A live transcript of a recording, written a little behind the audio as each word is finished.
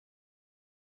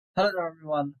Hello there,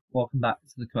 everyone. Welcome back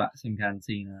to the Coaxium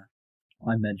Cantina.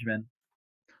 I'm Benjamin,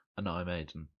 And I'm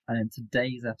Aiden. and in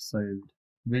today's episode,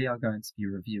 we are going to be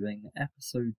reviewing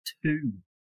episode 2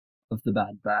 of The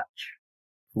Bad Batch,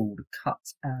 called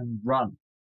Cut and Run.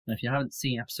 And if you haven't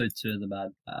seen episode 2 of The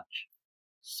Bad Batch,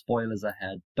 spoilers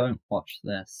ahead. Don't watch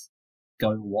this.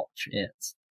 Go watch it.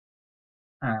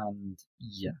 And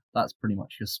yeah, that's pretty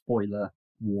much your spoiler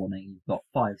warning. You've got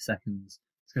 5 seconds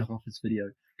to go off this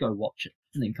video, go watch it,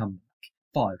 and then come back.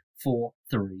 5, 4,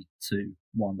 3, 2,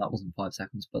 1. That wasn't 5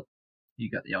 seconds, but you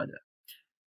get the idea.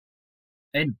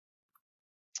 In.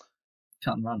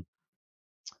 Cut and run.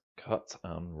 Cut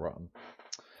and run.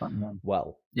 Cut and run.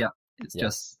 Well, yeah, it's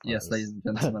just, yes, ladies and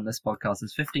gentlemen, this podcast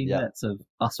is 15 minutes of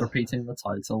us repeating the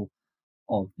title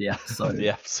of the episode.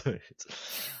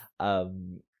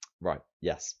 Right,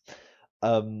 yes.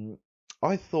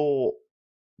 I thought,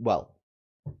 well,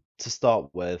 to start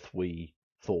with, we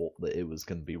thought that it was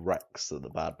going to be Rex that the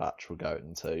Bad Batch were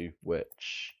going to,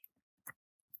 which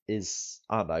is,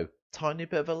 I don't know, tiny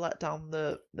bit of a letdown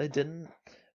that they didn't.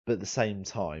 But at the same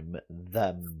time,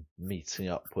 them meeting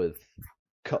up with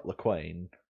Cutler Quain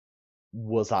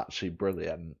was actually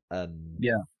brilliant and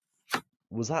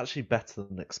was actually better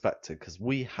than expected because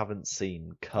we haven't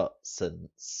seen Cut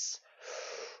since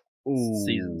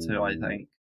season 2, I think.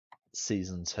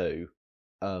 Season 2,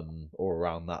 or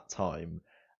around that time,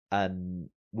 and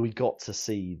we got to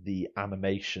see the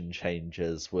animation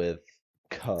changes with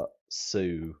Cut,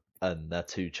 Sue, and their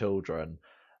 2 children,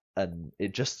 and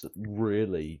it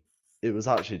was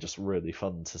actually just really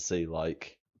fun to see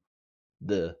like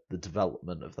the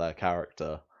development of their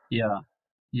character.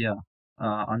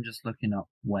 I'm just looking up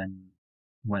when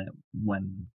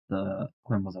the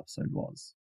Clone Wars episode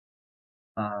was.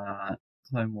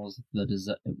 Clone Wars,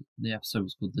 the episode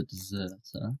was called The Deserter.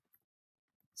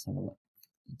 Let's have a look.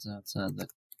 Deserter,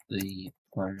 the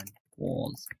Clone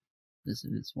Wars. This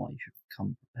is why you should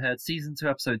come prepared. Season 2,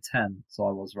 episode 10, so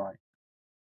I was right.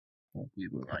 Well, we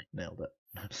were right. Nailed it.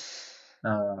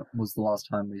 Was the last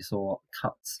time we saw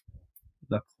Cut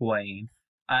the Quain.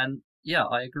 And yeah,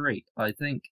 I agree. I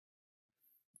think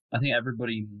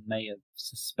everybody may have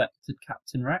suspected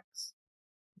Captain Rex,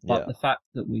 but the fact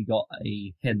that we got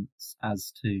a hint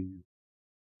as to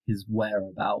his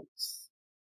whereabouts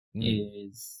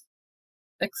is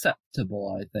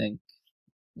acceptable, I think.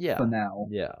 Yeah. For now.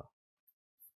 Yeah.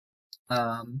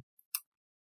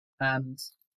 And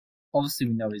obviously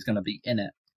we know he's going to be in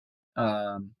it.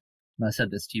 And I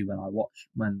said this to you when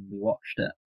we watched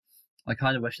it. I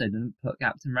kind of wish they didn't put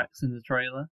Captain Rex in the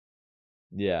trailer.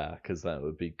 Yeah, because that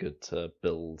would be good to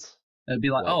build. It'd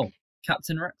be like, oh,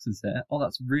 Captain Rex is here. Oh,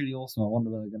 that's really awesome. I wonder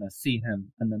whether they're going to see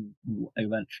him, and then we'll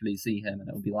eventually see him, and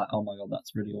it'll be like, oh my god,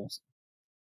 that's really awesome.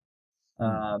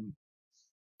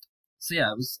 So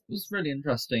yeah, it was really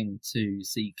interesting to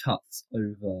see Cut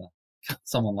over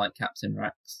someone like Captain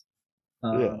Rex.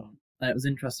 And it was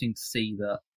interesting to see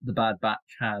that the Bad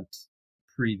Batch had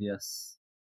previous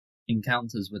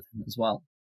encounters with him as well.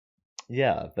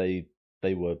 Yeah, they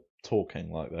were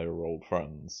talking like they were old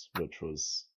friends, which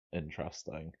was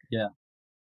interesting. Yeah.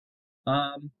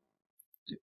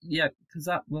 Yeah, because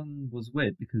that one was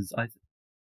weird because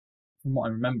from what I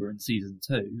remember in season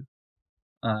 2,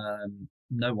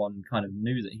 no one kind of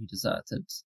knew that he deserted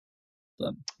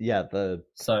them. Yeah, the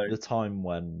time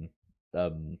when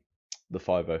the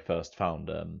 50 first found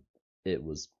him, it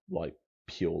was like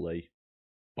purely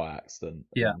by accident.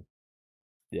 Yeah.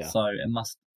 Yeah. So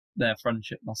their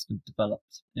friendship must have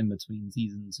developed in between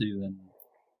season 2 and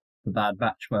the Bad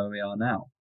Batch where we are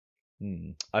now.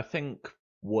 I think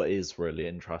what is really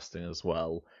interesting as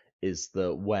well is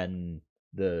that when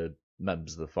the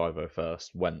members of the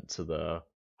 501st went to the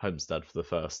homestead for the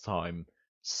first time,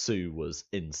 Sue was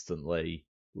instantly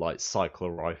like cycle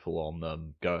a rifle on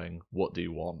them, going, "What do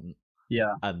you want?"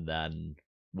 Yeah. And then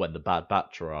when the Bad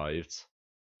Batch arrived,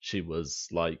 she was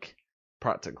like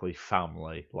practically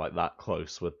family, like that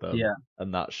close with them. Yeah.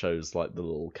 And that shows like the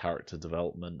little character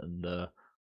development and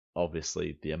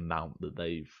obviously the amount that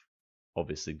they've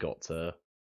obviously got to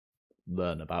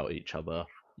learn about each other.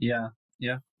 Yeah,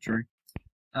 true.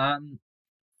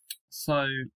 So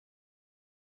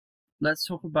let's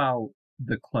talk about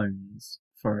the clones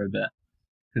for a bit,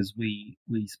 because we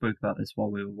spoke about this while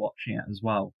we were watching it as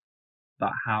well,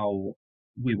 about how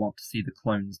we want to see the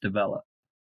clones develop.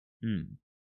 Do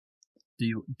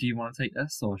you want to take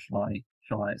this, or shall I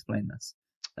explain this?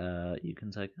 You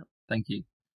can take it. Thank you.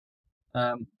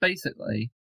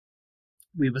 Basically,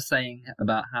 we were saying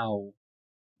about how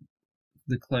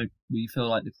we feel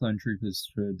like the clone troopers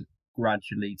should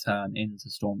gradually turn into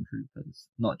stormtroopers,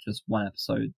 not just one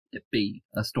episode it be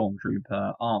a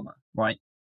stormtrooper armor, right?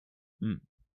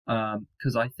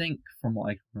 Because I think, from what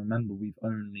I can remember, we've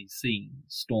only seen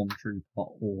Stormtrooper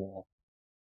or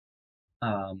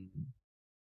Clone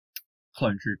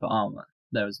Trooper armor.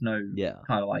 There was no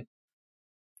kind of like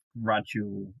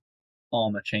gradual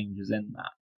armor changes in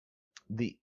that.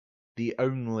 The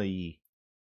only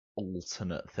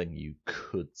alternate thing you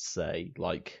could say,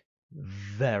 like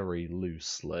very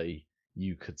loosely,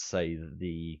 you could say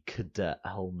the cadet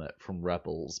helmet from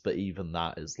Rebels, but even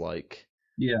that is like,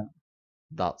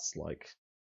 that's like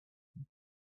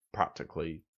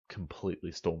practically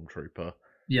completely Stormtrooper.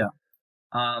 Yeah.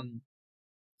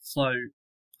 So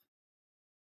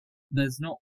there's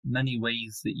not many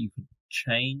ways that you could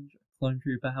change a Clone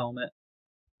Trooper helmet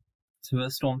to a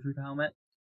Stormtrooper helmet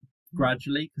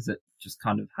gradually, because it just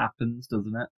kind of happens,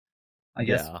 doesn't it? I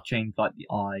guess you change like the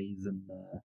eyes and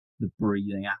the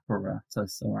breathing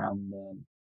apparatus around the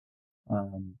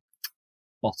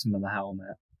bottom of the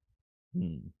helmet.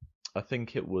 I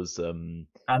think it was and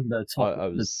the top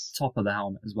the top of the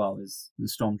helmet as well. Is the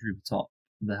Stormtrooper top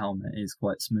of the helmet is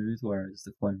quite smooth, whereas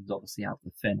the clones obviously have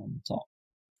the fin on the top.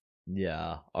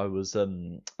 Yeah, I was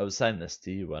saying this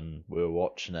to you when we were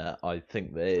watching it. I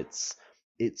think that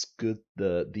it's good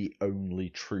that the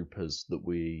only troopers that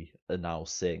we are now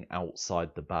seeing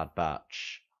outside the Bad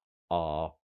Batch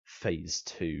are Phase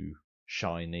 2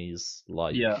 shinies,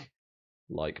 like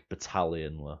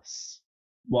battalionless.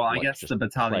 Well, I guess the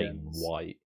battalions, plain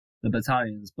white. The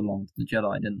battalions belonged to the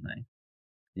Jedi, didn't they?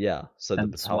 Yeah, so the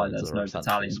battalions there's no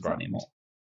battalions anymore.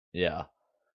 Yeah,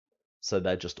 so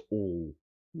they're just all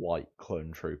white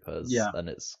clone troopers, and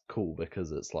it's cool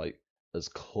because it's like as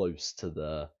close to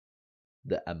the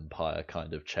Empire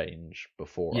kind of change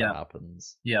before it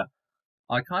happens. Yeah,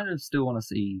 I kind of still want to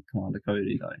see Commander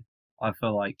Cody though. I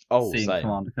feel like seeing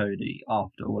Commander Cody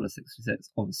after Order 66.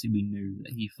 Obviously, we knew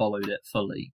that he followed it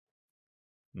fully.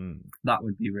 That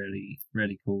would be really,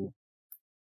 really cool.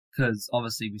 Because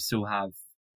obviously we still have.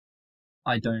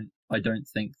 I don't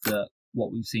think that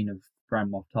what we've seen of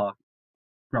Grand Moff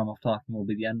Tarkin will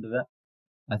be the end of it.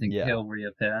 I think he'll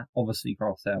reappear. Obviously,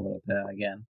 Crosshair will appear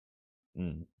again.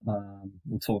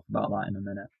 We'll talk about that in a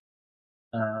minute.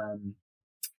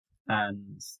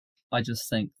 And I just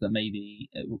think that maybe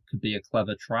it could be a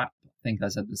clever trap. I think I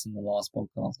said this in the last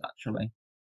podcast, actually,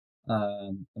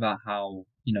 about how,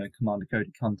 Commander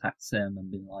Cody contacts him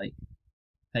and being like,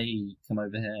 hey, come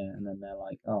over here. And then they're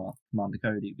like, oh, Commander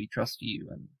Cody, we trust you.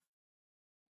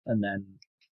 And then,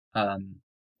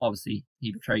 obviously,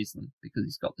 he betrays them because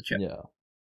he's got the chip.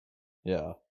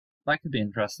 Yeah. That could be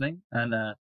interesting. And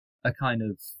a kind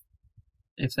of,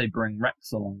 if they bring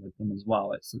Rex along with them as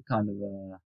well, it's a kind of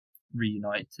a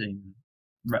reuniting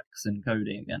Rex and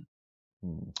Cody again.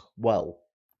 Well,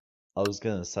 I was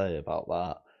going to say about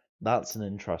that, that's an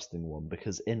interesting one,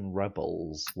 because in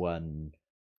Rebels, when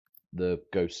the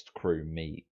Ghost crew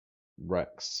meet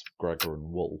Rex, Gregor,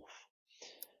 and Wolf,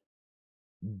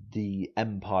 the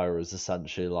Empire has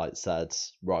essentially said,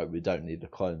 right, we don't need the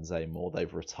clones anymore,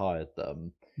 they've retired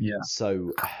them. Yeah.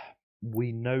 So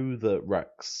we know that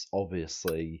Rex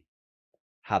obviously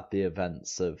had the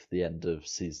events of the end of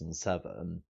season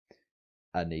 7,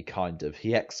 and he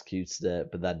executed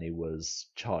it, but then he was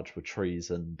charged with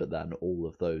treason, but then all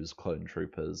of those clone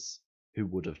troopers who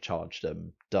would have charged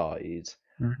him died.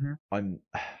 I'm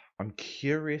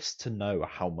curious to know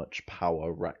how much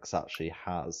power Rex actually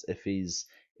has, if he's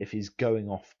going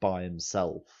off by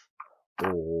himself,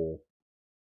 or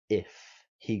if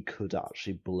he could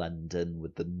actually blend in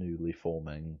with the newly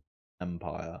forming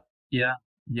Empire. Yeah.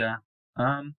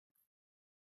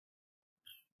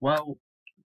 Well,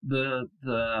 the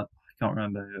I can't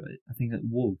remember who I think that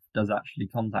Wolf does actually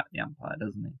contact the Empire,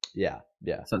 doesn't he? Yeah.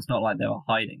 So it's not like they were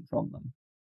hiding from them.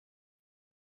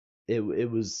 It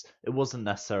wasn't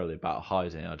necessarily about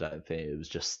hiding. I don't think it was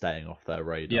just staying off their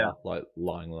radar, like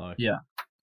lying low. Yeah.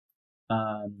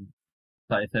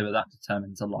 But if they were that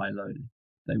determined to lie low,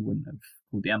 they wouldn't have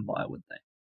called the Empire, would they?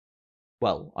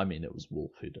 Well, I mean, it was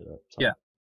Wolf who did it. So,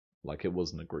 like, it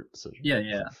wasn't a group decision.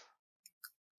 Yeah.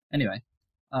 Anyway,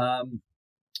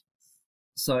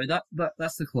 so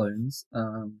that's the clones.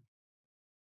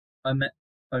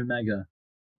 Omega.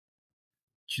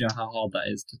 Do you know how hard that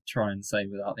is to try and say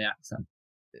without the accent?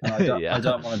 And I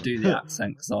don't want to do the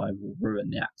accent because I will ruin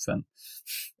the accent.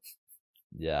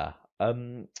 Yeah.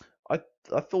 I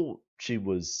thought she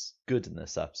was good in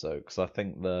this episode, because I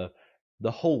think the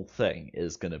whole thing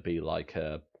is going to be like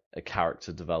a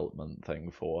character development thing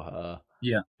for her.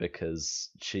 Yeah.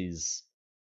 Because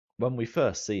when we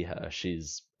first see her,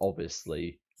 she's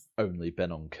obviously only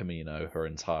been on Kamino her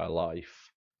entire life.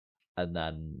 And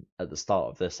then at the start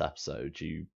of this episode,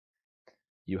 you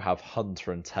you have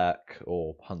Hunter and Tech,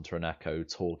 or Hunter and Echo,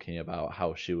 talking about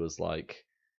how she was like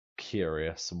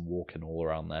curious and walking all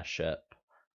around their ship,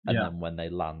 and Yeah. then when they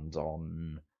land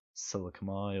on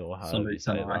Silicamai, or however you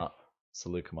say Salute that,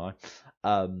 Seleucamai,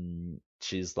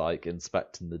 she's like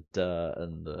inspecting the dirt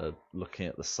and looking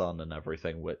at the sun and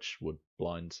everything, which would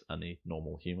blind any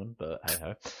normal human, but hey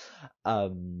ho. I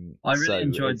really So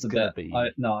enjoyed it's the gonna bit. be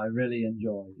I really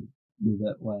enjoyed the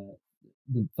bit where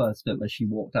the first bit where she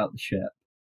walked out the ship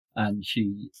and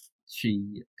she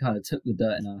kind of took the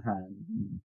dirt in her hand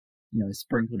and, you know,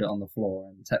 sprinkled it on the floor,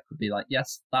 and Tech would be like,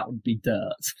 "Yes, that would be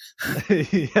dirt."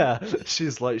 yeah,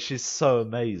 she's so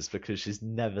amazed because she's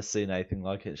never seen anything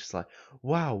like it. She's like,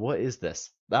 "Wow, what is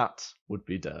this? That would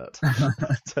be dirt."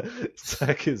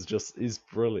 Tech is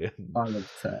brilliant. I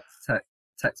love Tech.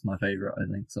 Tech's my favorite, I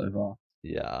think, so far.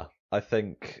 Yeah, I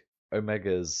think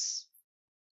Omega's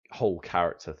whole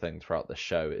character thing throughout the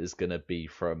show is gonna be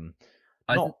from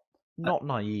not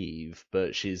naive,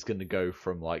 but she's gonna go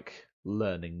from like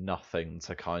learning nothing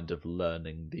to kind of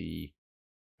learning the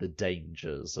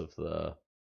dangers of the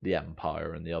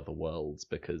Empire and the other worlds,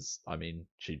 because I mean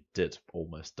she did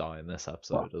almost die in this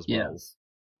episode as well. Yes.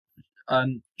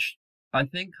 I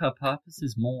think her purpose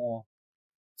is more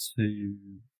to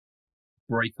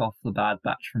break off the Bad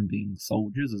Batch from being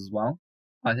soldiers as well.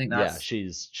 I think that's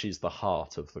she's the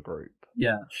heart of the group.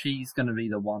 Yeah, she's going to be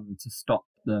the one to stop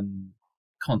them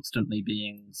constantly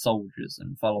being soldiers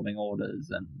and following orders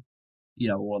and, you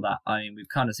know, all of that. I mean, we've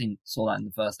kind of saw that in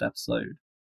the first episode,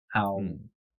 how,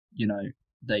 you know,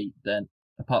 then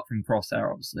apart from Crosshair,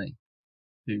 obviously,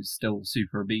 who's still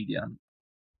super obedient,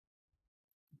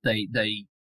 they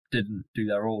didn't do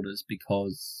their orders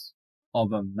because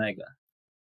of Omega.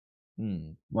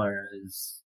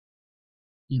 Whereas,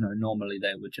 you know, normally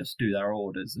they would just do their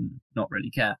orders and not really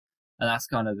care. And that's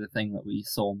kind of the thing that we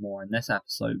saw more in this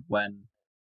episode when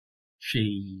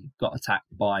she got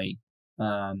attacked by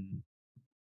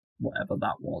whatever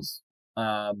that was.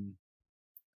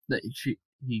 That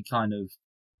he kind of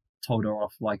told her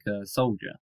off like a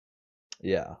soldier.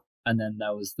 Yeah. And then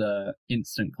there was the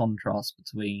instant contrast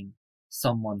between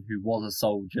someone who was a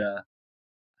soldier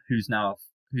who's now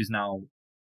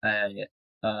a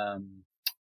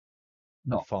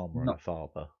not a farmer and a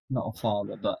father. Not a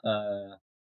father, but a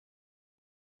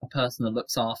person that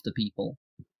looks after people.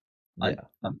 Yeah.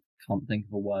 I can't think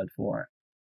of a word for it.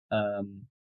 No,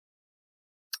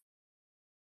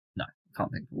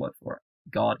 can't think of a word for it.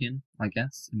 Guardian, I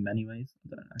guess, in many ways. I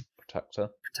don't know.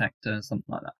 Protector, something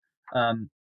like that.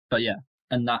 But yeah,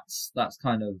 and that's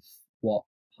kind of what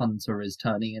Hunter is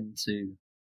turning into,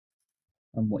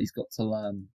 and what he's got to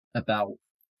learn about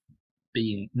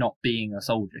not being a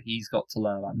soldier. He's got to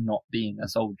learn about not being a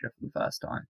soldier for the first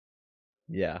time.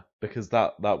 Yeah, because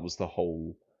that was the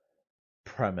whole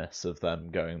premise of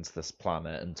them going to this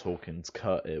planet and talking to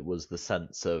Kurt. It was the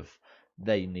sense of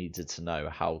they needed to know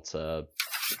how to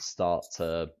start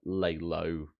to lay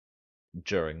low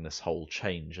during this whole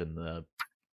change in the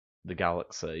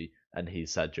galaxy, and he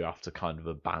said you have to kind of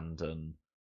abandon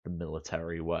the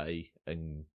military way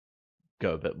and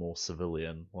go a bit more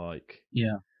civilian like.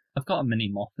 Yeah, I've got a mini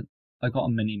moth. I got a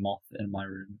mini moth in my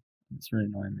room. It's really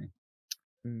annoying me.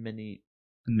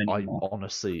 I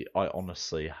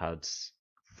honestly had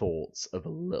thoughts of a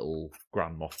little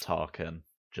Grand Moff Tarkin.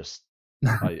 Just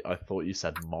I thought you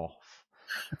said moth.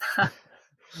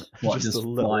 What, just a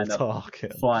little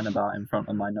Tarkin flying about in front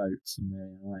of my notes and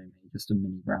really annoying me. Just a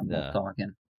mini Grand Moff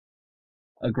Tarkin.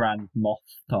 A Grand Moff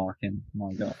Tarkin.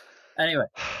 My God. Anyway,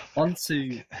 on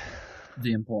to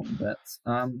the important bits.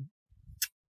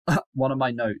 One of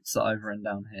my notes that I've written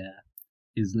down here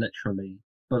is literally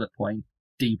bullet point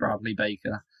D. Bradley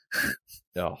Baker.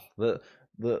 Oh, the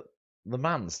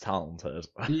man's talented.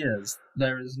 He is.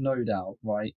 There is no doubt,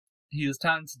 right? He was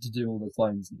talented to do all the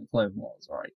clones in the Clone Wars,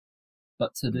 right?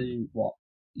 But to do what?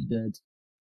 He did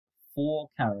 4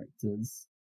 characters,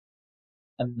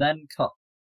 and then cut,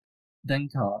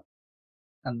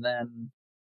 and then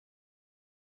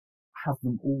have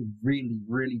them all really,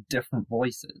 really different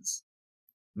voices.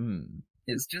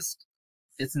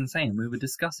 It's insane. We were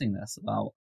discussing this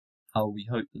about how we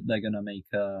hope that they're going to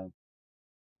make a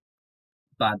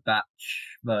Bad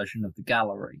Batch version of the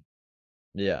gallery.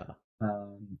 Yeah.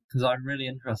 Because I'm really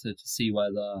interested to see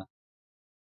whether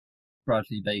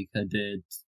Bradley Baker did,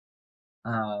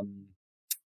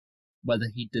 whether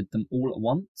he did them all at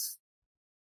once,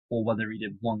 or whether he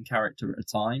did one character at a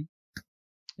time.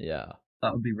 Yeah.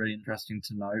 That would be really interesting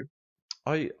to know.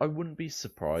 I wouldn't be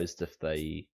surprised if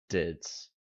they did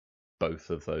both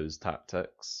of those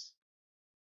tactics.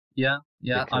 Yeah.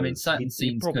 I mean, certain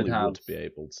scenes he probably could have... would be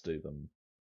able to do them.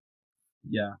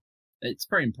 Yeah. it's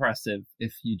pretty impressive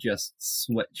if you just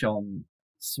switch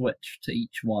to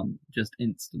each one just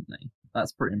instantly.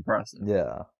 That's pretty impressive.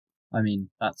 Yeah. I mean,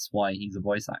 that's why he's a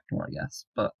voice actor, I guess,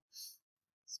 but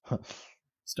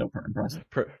still pretty impressive.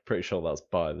 Pretty sure that's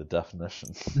by the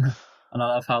definition. And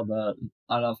I love how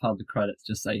the credits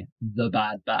just say The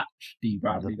Bad Batch, D.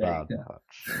 Bradley The Bad Baker.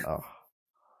 Batch. Oh.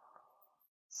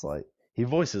 It's like he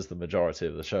voices the majority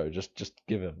of the show. Just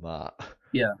give him that.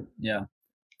 Yeah.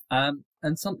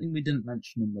 And something we didn't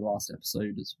mention in the last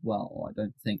episode as well, I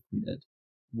don't think we did,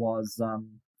 was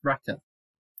Wrecker.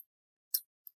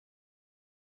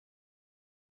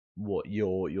 What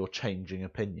your changing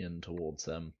opinion towards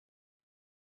him?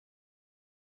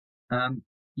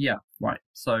 Yeah, right.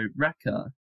 So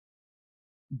Wrecker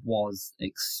was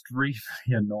extremely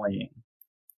annoying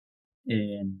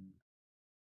in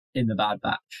the Bad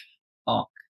Batch arc,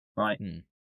 right?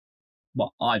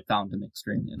 Well, I found him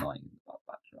extremely annoying in the Bad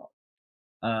Batch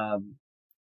arc.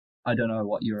 I don't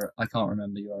know I can't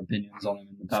remember your opinions on him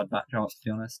in the Bad Batch arc, to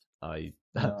be honest.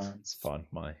 It's fine.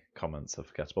 My comments are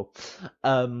forgettable.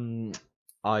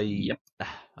 Yep.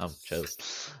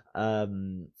 Cheers.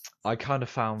 I kind of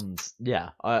found,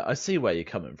 I see where you're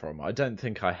coming from. I don't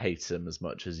think I hate him as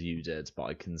much as you did, but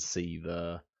I can see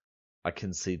the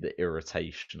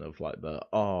irritation of like the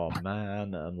oh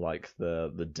man and like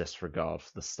the disregard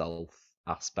for the stealth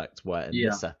aspect. Where in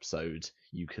this episode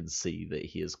you can see that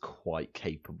he is quite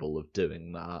capable of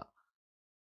doing that.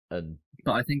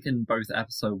 But I think in both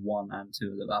episode 1 and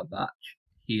 2 of the Bad Batch,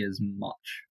 he is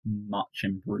much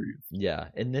improved. Yeah,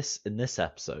 in this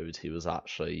episode, he was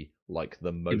actually like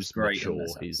the most mature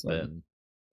he's been.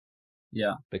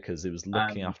 Yeah, because he was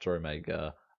looking after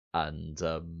Omega, and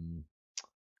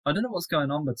I don't know what's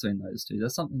going on between those two.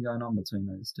 There's something going on between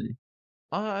those two.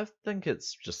 I think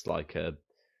it's just like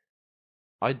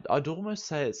I'd almost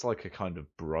say it's like a kind of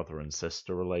brother and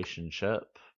sister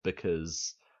relationship,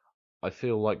 because I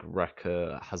feel like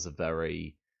Wrecker has a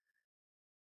very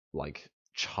like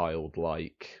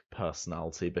childlike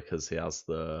personality because he has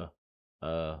the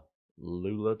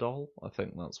Lula doll. I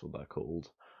think that's what they're called.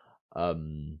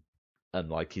 And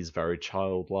like he's very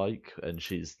childlike, and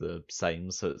she's the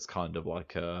same. So it's kind of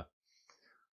like I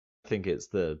think it's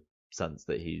the sense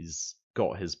that he's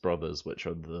got his brothers, which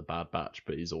are the Bad Batch,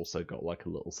 but he's also got like a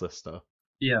little sister.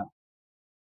 Yeah,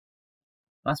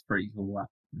 that's pretty cool.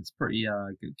 It's pretty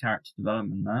good character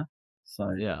development there.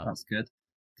 So yeah, that's good.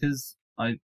 Because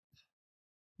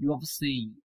you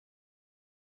obviously,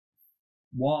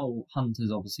 while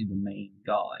Hunter's obviously the main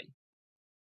guy,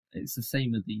 it's the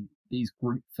same with these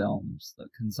group films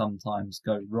that can sometimes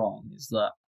go wrong, is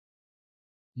that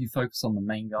you focus on the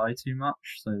main guy too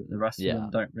much, so that the rest of them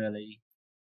don't really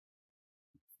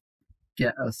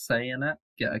get a say in it,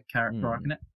 get a character arc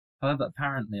in it. However,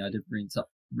 apparently I did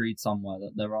read somewhere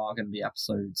that there are going to be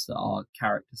episodes that are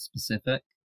character specific.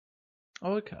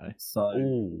 Oh, okay.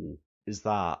 So, is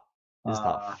that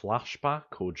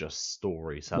flashback or just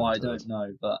story centered? Well, I don't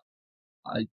know, but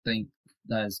I think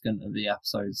there's going to be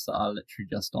episodes that are literally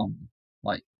just on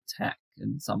like tech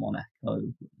and some on Echo,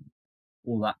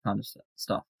 all that kind of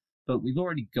stuff. But we've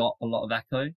already got a lot of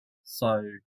Echo, so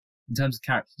in terms of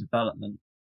character development,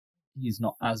 he's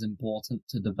not as important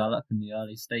to develop in the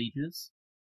early stages.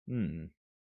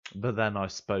 But then I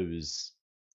suppose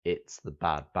it's the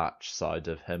Bad Batch side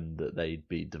of him that they'd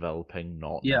be developing,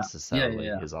 not necessarily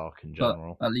his arc in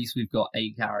general. But at least we've got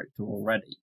a character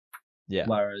already. Yeah.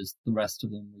 Whereas the rest of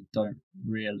them, we don't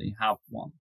really have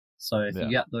one. So if you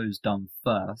get those done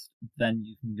first, then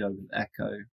you can go with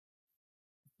Echo.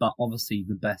 But obviously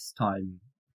the best time,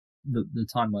 the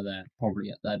time where they're probably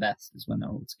at their best is when they're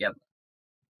all together.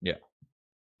 Yeah.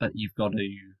 But you've got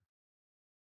to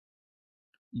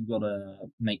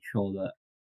make sure that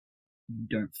you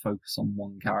don't focus on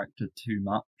one character too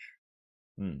much.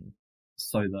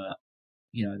 So that,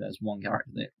 there's one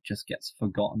character that just gets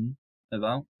forgotten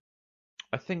about.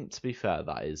 I think, to be fair,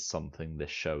 that is something this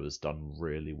show has done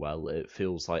really well. It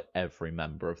feels like every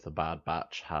member of the Bad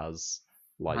Batch has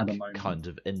like kind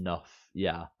of enough,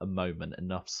 a moment,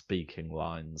 enough speaking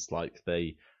lines. Like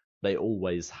they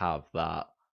always have that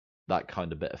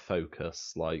kind of bit of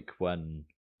focus. Like when in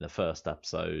the first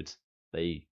episode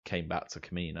they came back to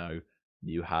Camino,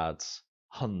 you had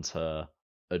Hunter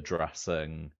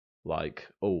addressing like,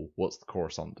 oh, what's the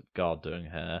Coruscant Guard doing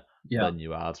here? Yeah. Then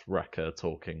you had Wrecker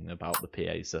talking about the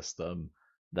PA system.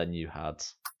 Then you had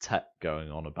Tech going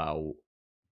on about,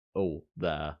 oh,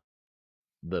 the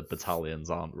battalions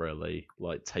aren't really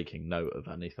like taking note of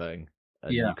anything,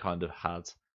 and you kind of had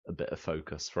a bit of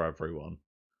focus for everyone.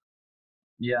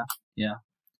 Yeah.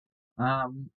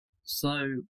 So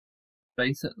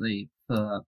basically,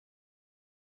 for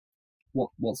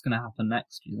what's going to happen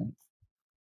next? Do you think?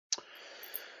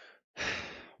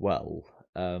 Well,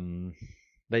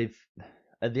 they've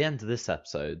at the end of this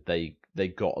episode they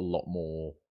got a lot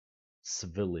more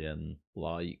civilian.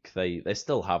 Like they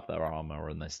still have their armor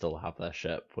and they still have their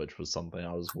ship, which was something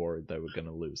I was worried they were going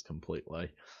to lose completely.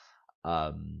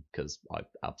 Because I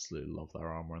absolutely love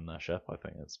their armor and their ship. I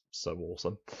think it's so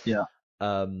awesome. Yeah.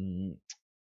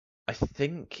 I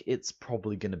think it's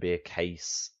probably going to be a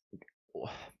case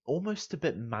almost a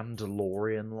bit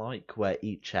Mandalorian-like, where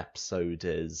each episode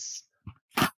is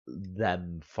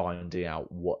them finding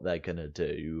out what they're going to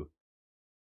do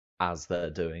as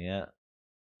they're doing it.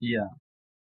 Yeah.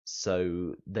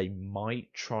 So they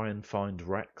might try and find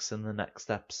Rex in the next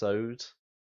episode,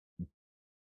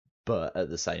 but at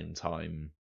the same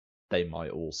time, they might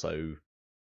also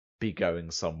be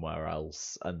going somewhere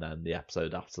else, and then the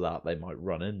episode after that, they might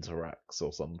run into Rex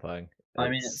or something. I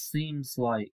mean, it seems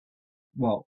like,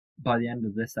 well, by the end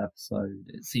of this episode,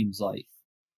 it seems like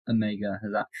Omega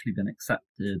has actually been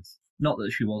accepted. Not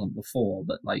that she wasn't before,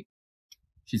 but like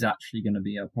she's actually going to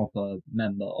be a proper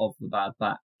member of the Bad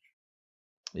Batch.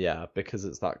 Yeah, because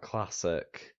it's that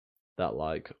classic that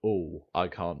like, oh, I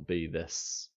can't be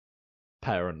this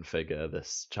parent figure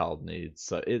this child needs.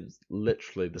 So it's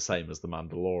literally the same as the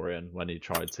Mandalorian when he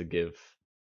tried to give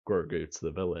Grogu to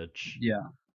the village. Yeah.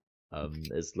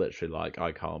 It's literally like,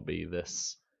 I can't be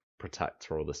this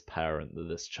protector or this parent that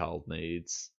this child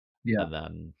needs. Yeah. And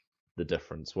then the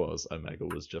difference was Omega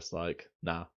was just like,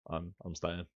 nah, I'm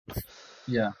staying.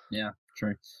 Yeah,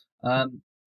 true.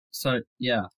 So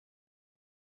yeah,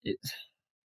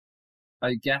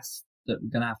 I guess that we're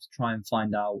gonna have to try and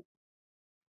find out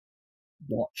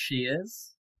what she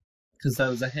is, because there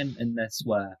was a hint in this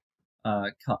where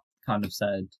kind of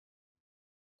said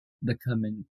the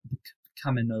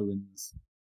Kaminoans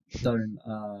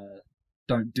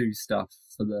don't do stuff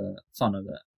for the fun of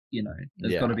it. You know,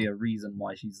 there's got to be a reason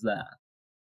why she's there.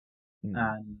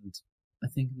 And I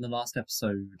think in the last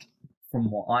episode, from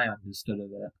what I understood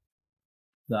of it,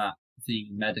 that the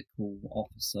medical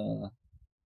officer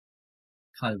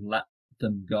kind of let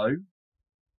them go.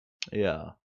 Yeah.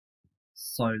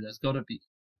 So there's got to be,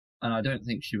 and I don't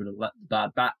think she would have let the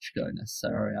Bad Batch go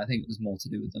necessarily. I think it was more to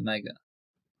do with Omega.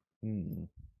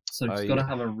 So she's got to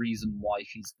have a reason why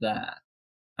she's there,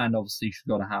 and obviously she's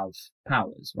got to have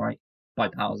powers, right? By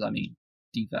powers, I mean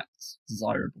defects,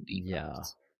 desirable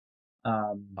defects.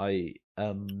 Yeah.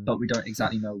 But we don't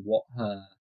exactly know what her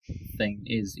thing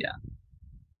is yet.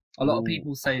 A lot of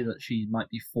people say that she might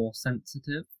be force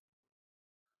sensitive.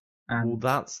 Well,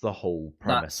 that's the whole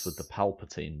premise with the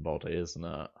Palpatine body, isn't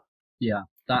it? Yeah,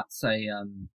 that's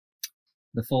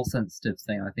the force sensitive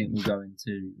thing. I think we'll go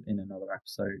into in another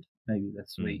episode, maybe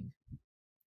this week.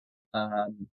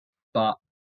 But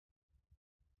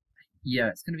yeah,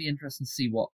 it's going to be interesting to see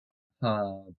what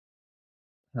her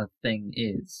thing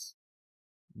is.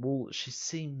 Well, she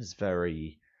seems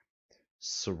very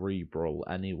cerebral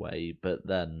anyway, but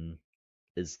then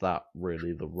is that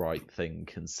really the right thing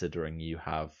considering you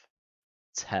have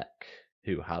Tech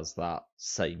who has that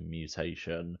same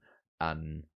mutation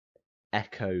and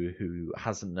Echo who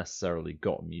hasn't necessarily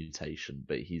got a mutation,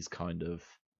 but he's kind of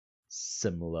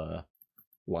similar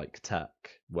like Tech,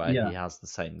 where he has the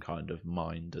same kind of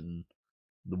mind and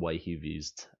the way he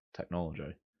views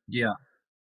technology. Yeah.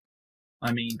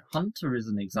 I mean, Hunter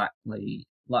isn't exactly,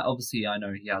 like, obviously I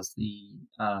know he has the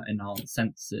enhanced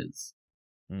senses,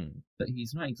 but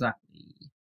he's not exactly,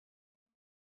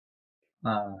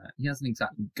 he hasn't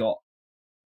exactly got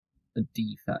a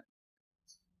defect,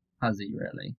 has he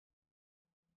really?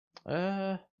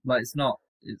 Like, it's not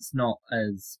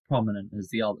as prominent as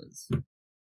the others.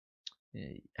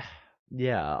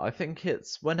 Yeah, I think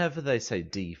it's, whenever they say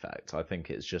defect, I think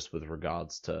it's just with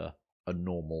regards to a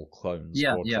normal clone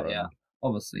squadron. Yeah.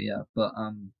 Obviously, yeah, but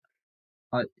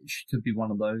she could be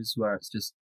one of those where it's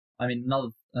just. I mean,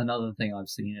 another thing I've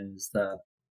seen is that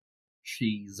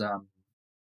she's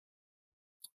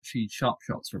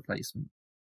Sharpshot's replacement.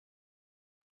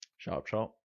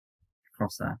 Sharpshot?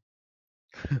 Crosshair.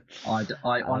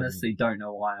 I honestly don't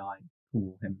know why I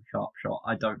call him Sharpshot.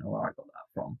 I don't know where I got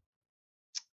that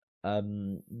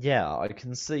from. Yeah, I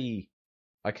can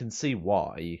see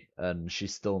why, and she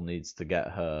still needs to get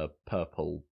her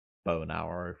purple bow and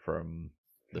arrow from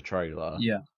the trailer.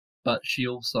 Yeah, but she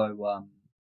also,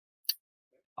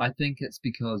 I think it's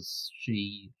because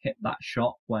she hit that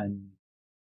shot on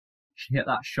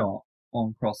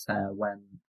Crosshair when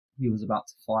he was about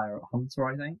to fire at Hunter,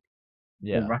 I think.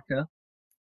 Yeah. Or Wrecker.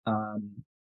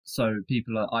 So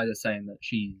people are either saying that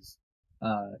she's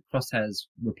Crosshair's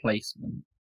replacement,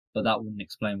 but that wouldn't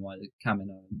explain why the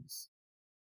Kaminoans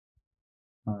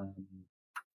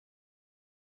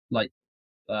like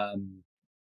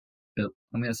built.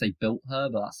 I'm gonna say built her,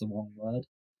 but that's the wrong word.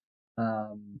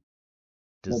 Or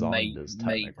Designed us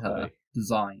made her, technically.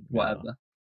 designed, Yeah. whatever.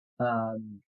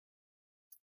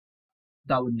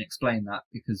 That wouldn't explain that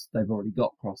because they've already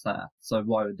got crosshair, so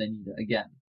why would they need it again?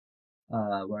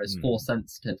 Whereas Force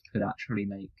sensitive could actually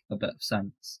make a bit of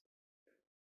sense.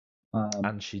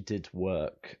 And she did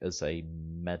work as a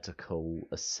medical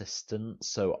assistant,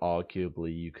 so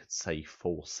arguably you could say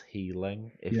force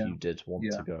healing if Yeah, you did want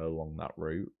yeah, to go along that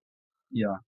route.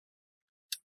 yeah.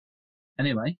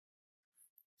 Anyway,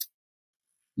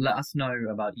 let us know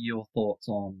about your thoughts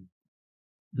on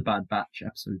the Bad Batch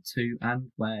episode 2 and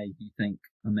where you think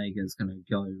Omega's going to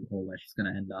go or where she's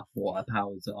going to end up or what her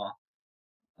powers are.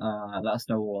 Let us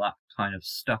know all that kind of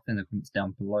stuff in the comments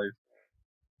down below.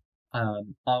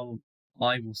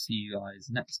 I will see you guys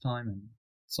next time, and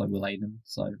so will Aiden.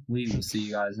 So we will see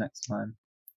you guys next time.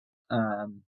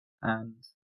 And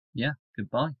yeah,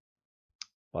 goodbye.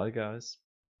 Bye, guys.